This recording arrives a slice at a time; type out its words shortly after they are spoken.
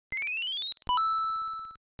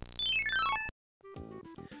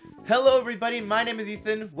Hello everybody, my name is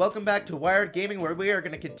Ethan. Welcome back to WieredGaming, where we are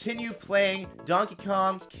going to continue playing Donkey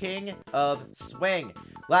Kong King of Swing.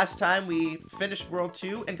 Last time we finished World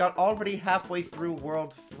 2 and got already halfway through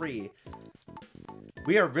World 3.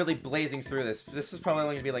 We are really blazing through this. This is probably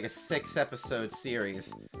only going to be like a 6-episode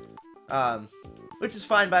series. Which is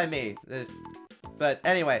fine by me. But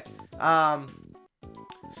anyway,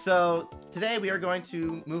 so today we are going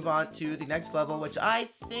to move on to the next level, which I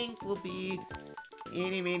think will be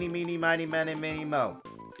eeny, meeny, meeny, miny, miny, miny, mo.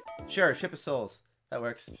 Sure, Ship of Souls. That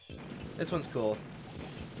works. This one's cool.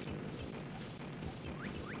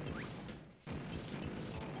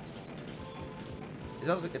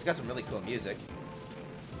 It's got some really cool music.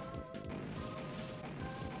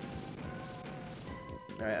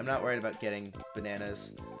 Alright, I'm not worried about getting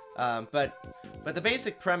bananas. But the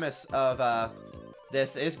basic premise of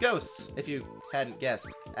this is ghosts, if you hadn't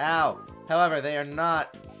guessed. Ow! However, they are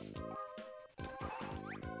not...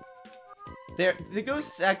 The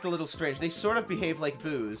ghosts act a little strange. They sort of behave like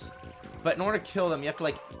boos, but in order to kill them, you have to,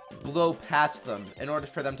 like, blow past them in order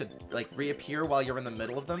for them to, like, reappear while you're in the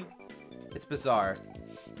middle of them. It's bizarre.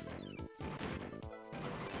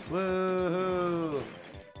 Woohoo!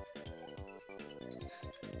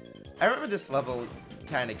 I remember this level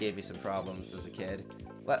kind of gave me some problems as a kid.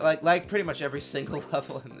 Like pretty much every single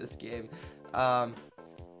level in this game.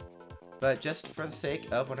 But just for the sake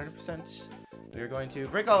of 100%, we're going to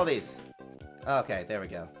break all of these. Okay, there we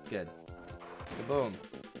go. Good. Kaboom.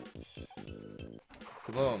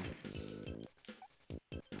 Kaboom.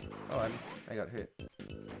 Oh, I got hit.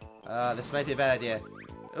 This might be a bad idea.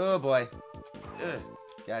 Oh boy. Ugh.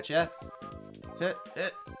 Gotcha.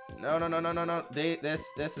 No, no, no, no, no, no.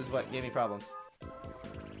 This is what gave me problems.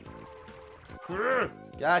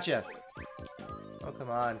 Gotcha. Oh,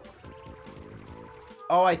 come on.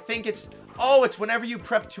 Oh, I think it's... Oh, it's whenever you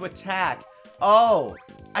prep to attack. Oh,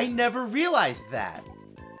 I never realized that.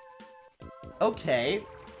 Okay.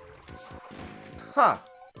 Huh.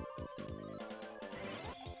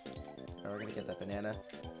 Oh, we're gonna get that banana.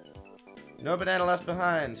 No banana left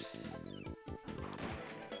behind.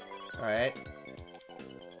 Alright.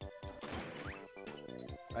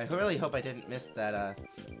 I really hope I didn't miss that,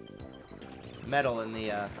 metal in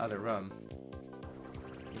the, other room.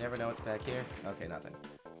 You never know what's back here. Okay, nothing.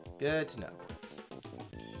 Good to know.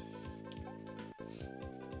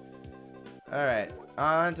 Alright,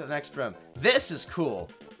 on to the next room. This is cool!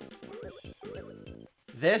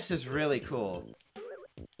 This is really cool.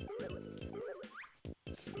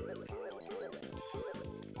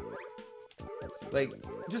 Like,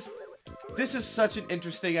 this is such an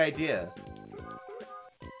interesting idea.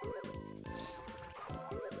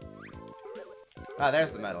 Ah,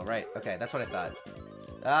 there's the metal, right. Okay, that's what I thought.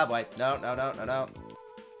 Ah, boy. No, no, no, no, no.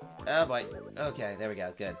 Oh, boy. Okay, there we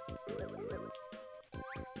go. Good.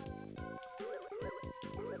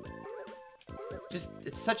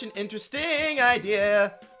 It's such an interesting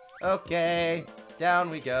idea. Okay, down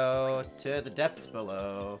we go to the depths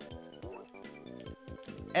below.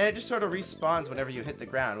 And it just sort of respawns whenever you hit the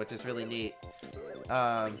ground, which is really neat.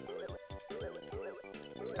 Alright.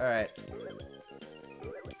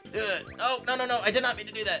 Oh, no, no, no, I did not mean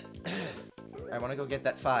to do that. I want to go get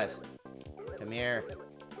that 5. Come here.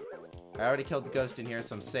 I already killed the ghost in here,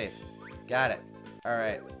 so I'm safe. Got it.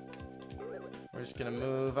 Alright. We're just gonna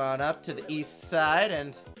move on up to the east side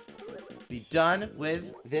and be done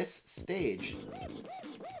with this stage.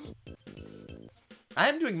 I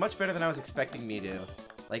am doing much better than I was expecting me to.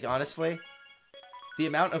 Like, honestly, the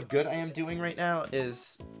amount of good I am doing right now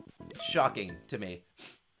is shocking to me.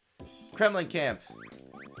 Kremlin Camp.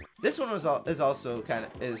 This one is also kind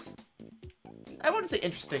of, I wouldn't say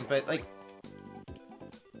interesting, but, like,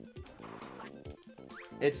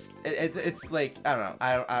 it's like, I don't know.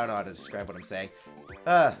 I don't know how to describe what I'm saying.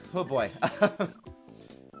 Oh boy.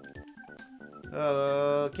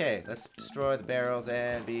 Okay, let's destroy the barrels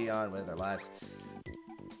and be on with our lives.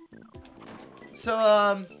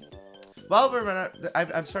 So, while we're running,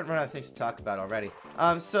 I'm starting to run out of things to talk about already.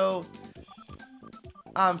 For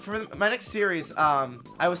my next series,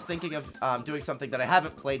 I was thinking of doing something that I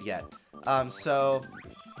haven't played yet.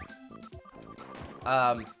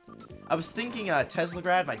 I was thinking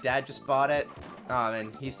Teslagrad. My dad just bought it,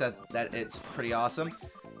 and he said that it's pretty awesome.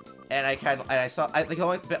 And I saw the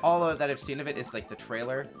only bit all that I've seen of it is like the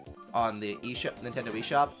trailer on the Nintendo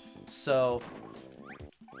eShop. So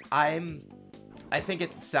I think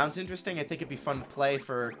it sounds interesting. I think it'd be fun to play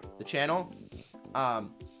for the channel.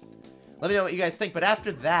 Let me know what you guys think. But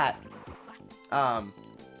after that,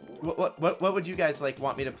 what would you guys like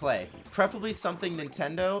want me to play? Preferably something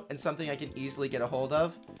Nintendo and something I can easily get a hold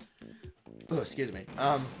of. Oh, excuse me.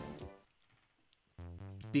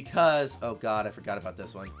 because, oh god, I forgot about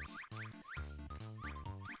this one.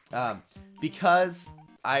 Because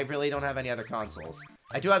I really don't have any other consoles.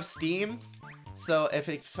 I do have Steam, so if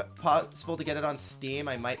it's possible to get it on Steam,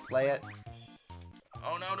 I might play it.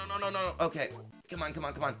 Oh, no. Okay, come on.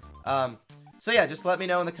 So yeah, just let me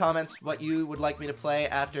know in the comments what you would like me to play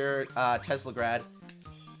after Teslagrad,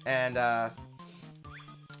 and I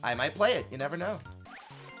might play it. You never know.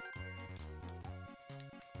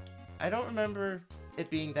 I don't remember it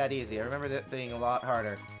being that easy. I remember it being a lot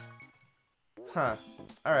harder. Huh.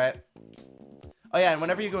 Alright. Oh yeah, and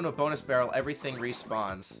whenever you go into a bonus barrel, everything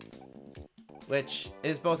respawns. Which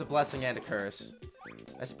is both a blessing and a curse.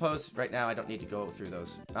 I suppose right now I don't need to go through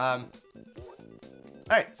those. Alright,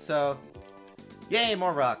 so... Yay,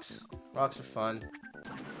 more rocks. Rocks are fun.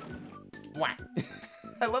 Whack.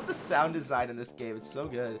 I love the sound design in this game. It's so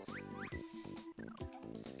good.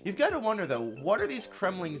 You've got to wonder, though, what are these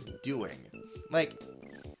Kremlings doing? Like,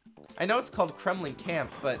 I know it's called Kremlin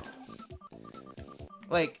Camp, but...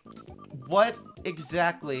 Like, what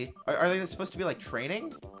exactly... Are they supposed to be, like,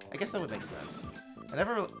 training? I guess that would make sense. I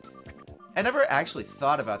never actually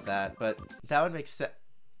thought about that, but that would make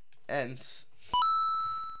sense.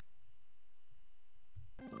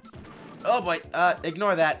 Oh boy,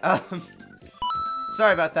 ignore that.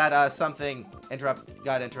 Sorry about that, something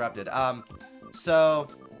got interrupted. So,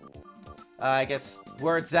 I guess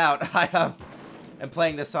words out. I am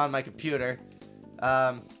playing this on my computer.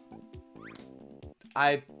 I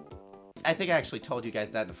think I actually told you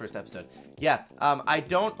guys that in the first episode. Yeah, I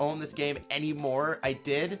don't own this game anymore. I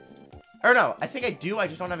did. Or no, I think I do. I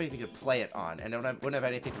just don't have anything to play it on. And I wouldn't have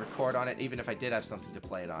anything to record on it, even if I did have something to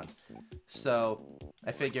play it on. So,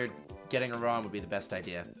 I figured getting a ROM would be the best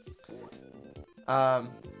idea.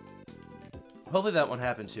 Hopefully that won't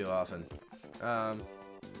happen too often. I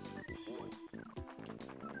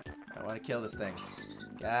want to kill this thing.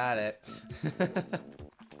 Got it.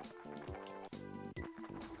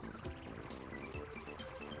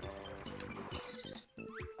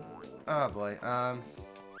 Oh boy,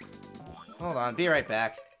 hold on, be right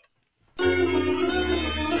back.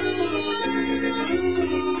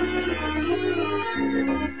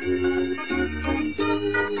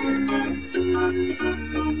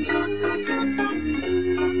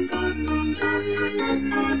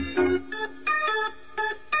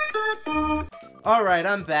 Alright,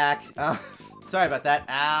 I'm back. Sorry about that.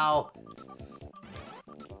 Ow.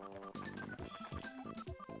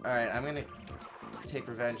 Alright, I'm gonna take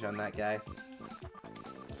revenge on that guy.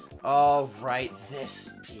 Oh, right, this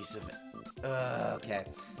piece of it. Okay.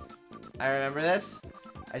 I remember this.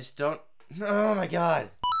 I just don't... Oh my god.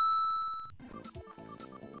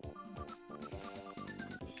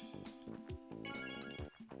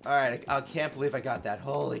 Alright, I can't believe I got that.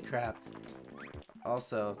 Holy crap.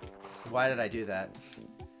 Also, why did I do that?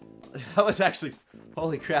 That was actually...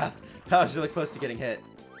 Holy crap. That was really close to getting hit.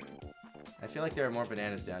 I feel like there are more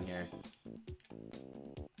bananas down here.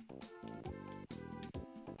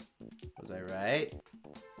 Was I right?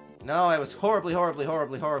 No, I was horribly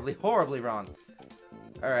wrong.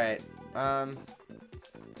 Alright, can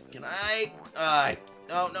I?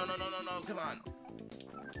 Oh, no, come on.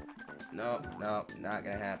 No, not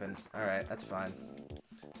gonna happen. Alright, that's fine.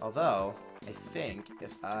 Although, I think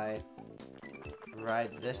if I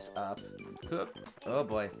ride this up... Whoop, oh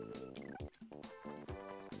boy.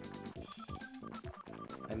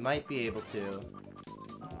 I might be able to...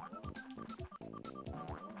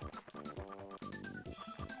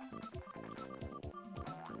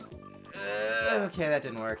 Okay, that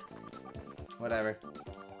didn't work. Whatever.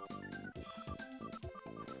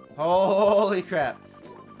 Holy crap.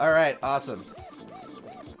 Alright, awesome.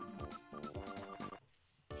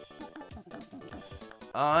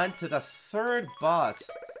 On to the third boss.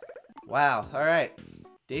 Wow, alright.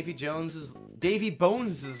 Davy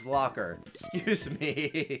Bones' locker. Excuse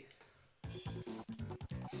me.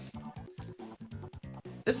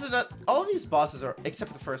 This is not... All of these bosses are,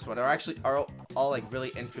 except for the first one, are all like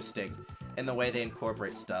really interesting in the way they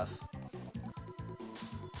incorporate stuff.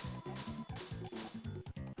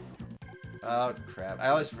 Oh crap! I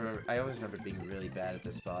always remember being really bad at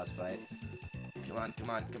this boss fight. Come on!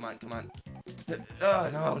 Oh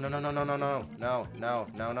no!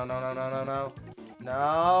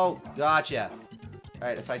 No! Gotcha. All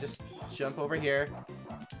right, if I just jump over here.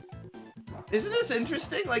 Isn't this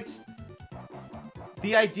interesting? Like, just...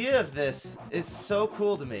 The idea of this is so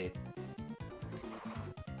cool to me.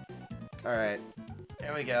 Alright,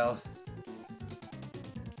 there we go.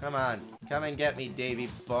 Come on, come and get me,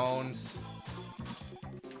 Davy Bones.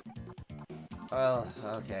 Oh,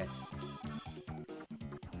 okay.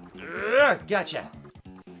 Gotcha!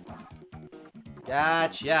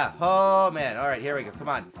 Gotcha. Oh, man. All right, here we go. Come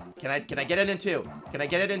on. Can I get it in two? Can I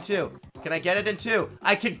get it in two? Can I get it in two?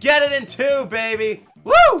 I can get it in two, baby.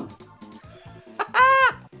 Woo!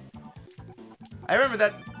 I remember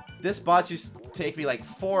that this boss used to take me like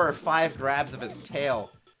 4 or 5 grabs of his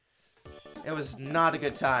tail. It was not a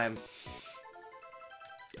good time.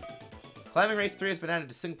 Climbing Race 3 has been added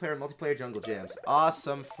to single-player and multiplayer jungle jams.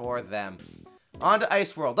 Awesome for them. On to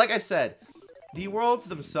Ice World. Like I said, the worlds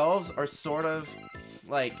themselves are sort of,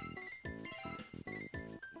 like,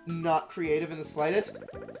 not creative in the slightest.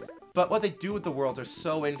 But what they do with the worlds are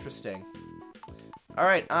so interesting.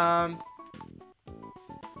 Alright,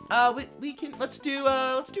 let's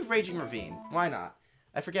do Raging Ravine. Why not?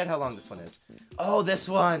 I forget how long this one is. Oh, this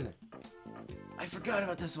one! I forgot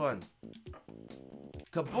about this one.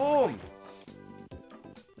 Kaboom!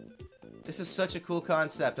 This is such a cool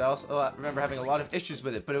concept. I also remember having a lot of issues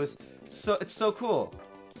with it, but it's so cool.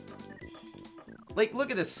 Like,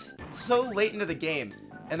 look at this. It's so late into the game,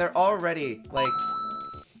 and they're already, like,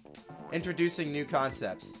 introducing new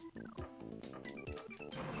concepts.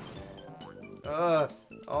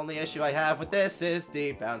 Only issue I have with this is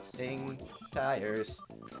the bouncing tires.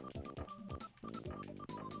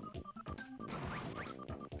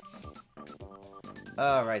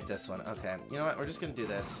 Oh, right, this one. Okay. You know what? We're just gonna do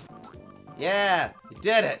this. Yeah! You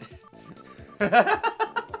did it!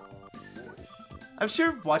 I'm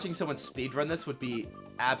sure watching someone speedrun this would be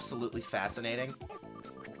absolutely fascinating.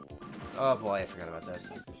 Oh boy, I forgot about this.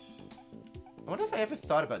 I wonder if I ever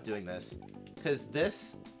thought about doing this. Because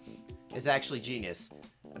this is actually genius.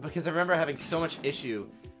 Because I remember having so much issue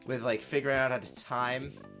with, like, figuring out how to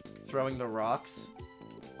time throwing the rocks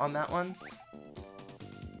on that one.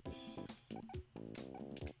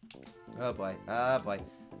 Oh boy. Oh boy.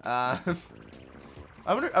 I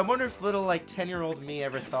wonder if little, like, 10-year-old me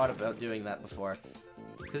ever thought about doing that before.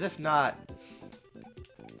 Because if not...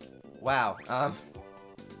 Wow.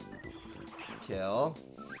 Kill.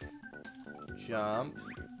 Jump.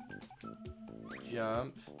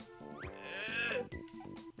 Jump.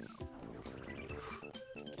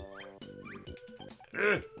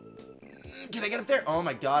 Can I get up there? Oh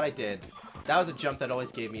my god, I did. That was a jump that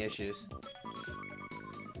always gave me issues.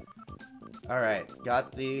 Alright,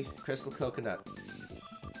 got the crystal coconut.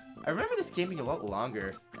 I remember this game being a lot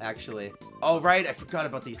longer, actually. Oh, right, I forgot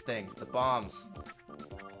about these things. The bombs.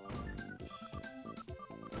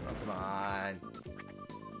 Oh, come on.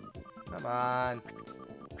 Come on.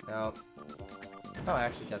 Nope. Oh, I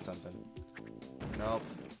actually got something. Nope.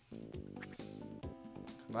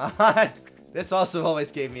 Come on. This also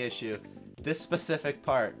always gave me issue. This specific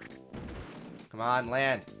part. Come on,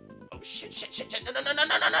 land. Oh, shit, shit, shit, shit. No, no, no, no,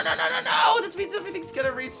 no, no, no, no, no, no. This means everything's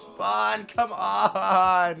gonna respawn. Come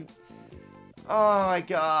on. Oh, my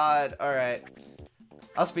God. All right.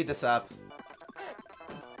 I'll speed this up.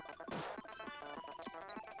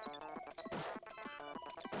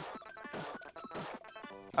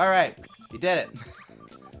 All right. You did it.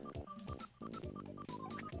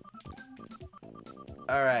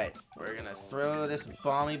 All right. We're gonna throw this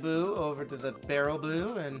bomby boo over to the barrel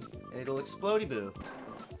boo, and it'll explodey boo.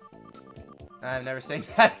 I'm never saying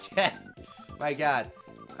that again. My God.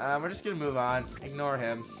 We're just gonna move on. Ignore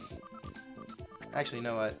him. Actually, you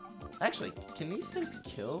know what? Actually, can these things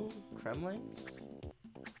kill Kremlings?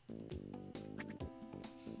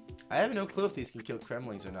 I have no clue if these can kill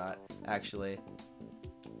Kremlings or not, actually.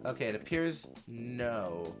 Okay, it appears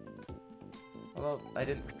no. Well, I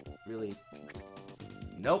didn't really...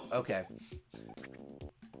 Nope, okay.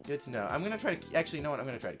 Good to know. I'm gonna try to... Actually, you know what? I'm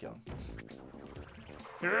gonna try to kill him.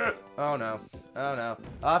 Oh, no. Oh, no.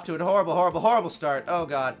 Off to a horrible, horrible, horrible start. Oh,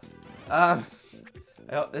 God. I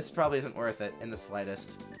hope this probably isn't worth it in the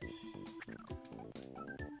slightest.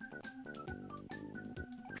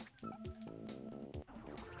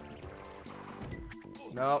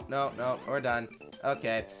 No, no, no. We're done.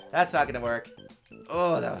 Okay. That's not gonna work.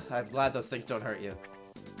 Oh, I'm glad those things don't hurt you.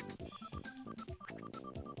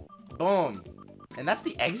 Boom. And that's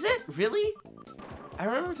the exit? Really? I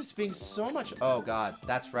remember this being so much... Oh, God.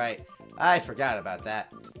 That's right. I forgot about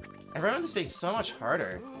that. I remember this being so much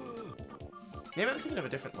harder. Maybe I'm thinking of a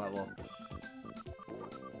different level.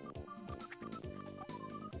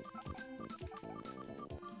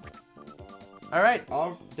 Alright,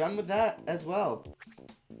 all done with that as well.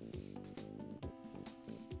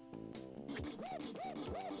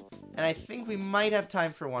 And I think we might have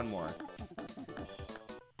time for one more.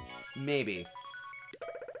 Maybe.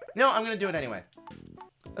 No, I'm gonna do it anyway.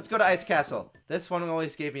 Let's go to Ice Castle. This one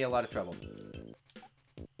always gave me a lot of trouble.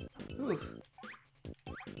 Whew.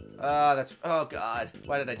 Oh God.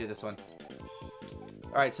 Why did I do this one?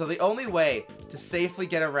 Alright, so the only way to safely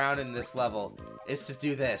get around in this level is to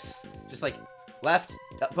do this. Just like left,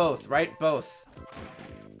 both, right, both.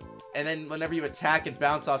 And then whenever you attack and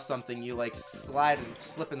bounce off something, you like slide and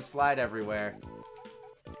slip and slide everywhere.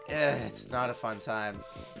 It's not a fun time.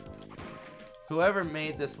 Whoever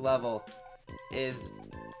made this level is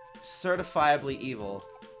certifiably evil.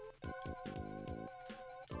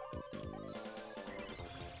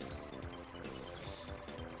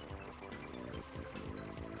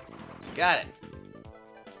 Got it.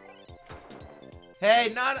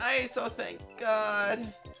 Hey, not ice, oh thank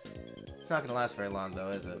God. It's not gonna last very long though,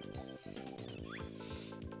 is it?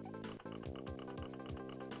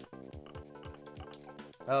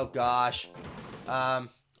 Oh gosh. I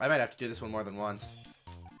might have to do this one more than once.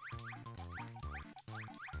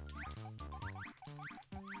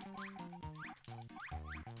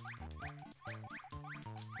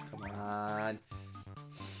 Come on.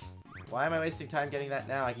 Why am I wasting time getting that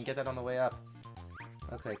now? I can get that on the way up.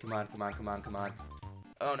 Okay, come on, come on, come on, come on.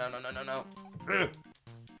 Oh, no, no, no, no, no. No.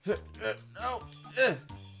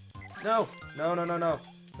 No. No, no, no, no.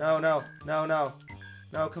 No, no, no, no.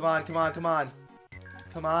 No, come on, come on, come on.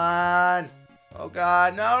 Come on. Oh,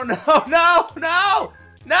 God. No, no, no, no.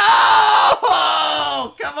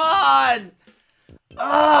 No! Come on.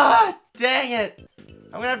 Ah, dang it.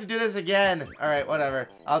 I'm gonna have to do this again. All right, whatever.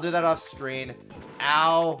 I'll do that off screen.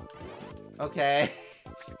 Ow. Okay.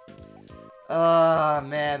 Oh,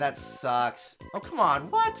 man, that sucks. Oh, come on.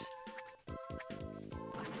 What?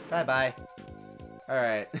 Bye-bye. All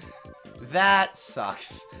right. That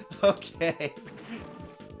sucks. Okay.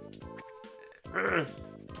 I'm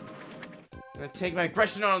gonna take my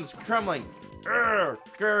aggression on this crumbling.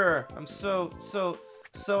 Grr. I'm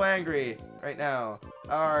so angry right now.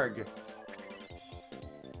 Arg.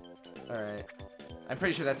 All right. I'm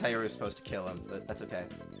pretty sure that's how you were supposed to kill him, but that's okay.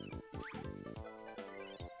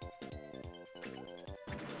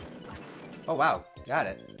 Oh, wow. Got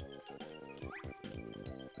it.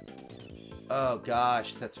 Oh,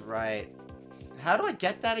 gosh. That's right. How do I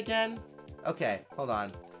get that again? Okay. Hold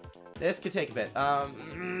on. This could take a bit.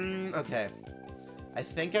 Okay. I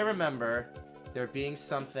think I remember there being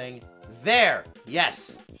something there.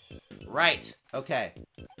 Yes. Right. Okay.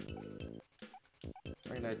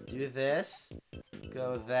 We're gonna do this.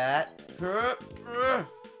 Go that.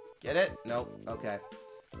 Get it? Nope. Okay.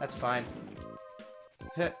 That's fine.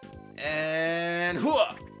 And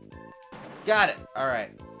hooah! Got it. All right.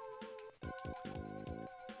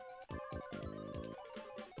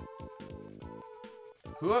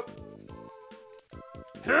 Whoop.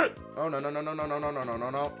 Oh no no no no no no no no no no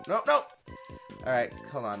no no no. All right,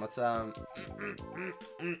 hold on. Let's All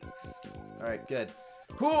right, good.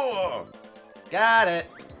 Whoa! Got it.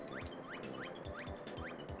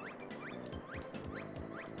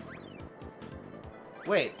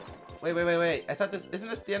 Wait. Wait. I thought isn't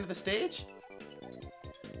this the end of the stage?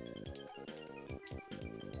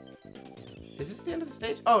 Is this the end of the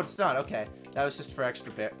stage? Oh, it's not. Okay. That was just for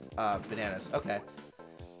extra bananas. Okay.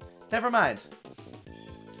 Never mind.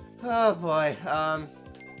 Oh, boy.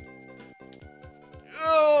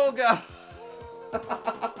 Oh, God.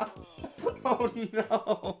 Oh,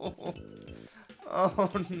 no. Oh,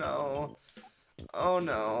 no. Oh,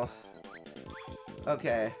 no.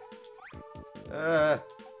 Okay.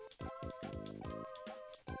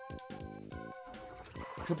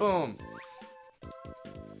 Kaboom.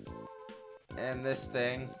 And this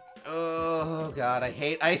thing. Oh, God. I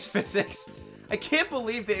hate ice physics. I can't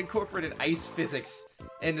believe they incorporated ice physics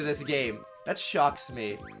into this game. That shocks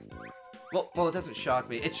me. Well, it doesn't shock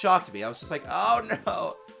me. It shocked me. I was just like, oh,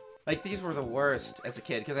 no. Like, these were the worst as a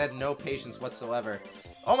kid because I had no patience whatsoever.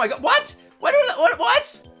 Oh, my God. What? What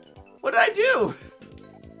did I do?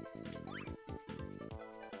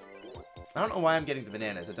 I don't know why I'm getting the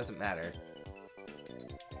bananas. It doesn't matter.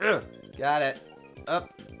 Ugh. Got it. Up.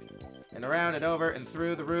 And around and over and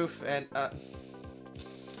through the roof and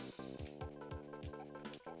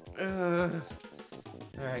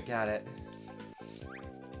Alright, got it.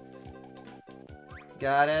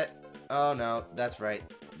 Got it. Oh no, that's right.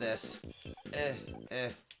 This.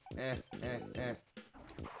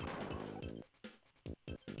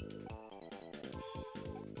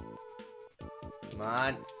 Come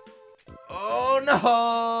on. Oh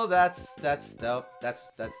no! That's nope. That's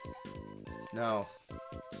no.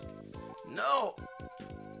 No!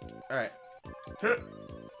 Alright.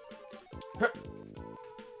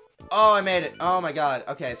 Oh, I made it. Oh my God.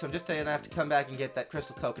 Okay, so I'm just gonna have to come back and get that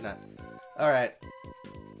crystal coconut. Alright.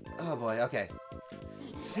 Oh boy, okay.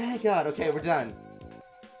 Thank God. Okay, we're done.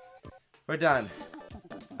 We're done.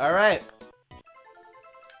 Alright.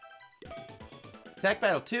 Attack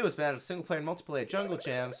Battle 2 has been added to single player and multiplayer jungle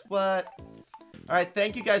jams. What? Alright,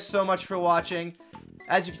 thank you guys so much for watching.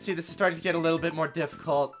 As you can see, this is starting to get a little bit more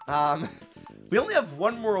difficult. We only have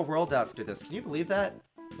one more world after this. Can you believe that?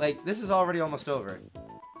 Like, this is already almost over.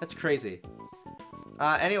 That's crazy.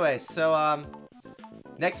 Anyway, so,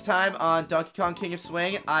 next time on Donkey Kong King of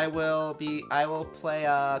Swing, I will play,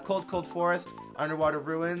 Cold Cold Forest, Underwater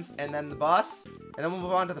Ruins, and then the boss. And then we'll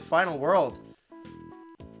move on to the final world.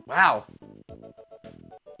 Wow.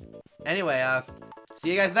 Anyway,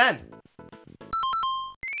 see you guys then.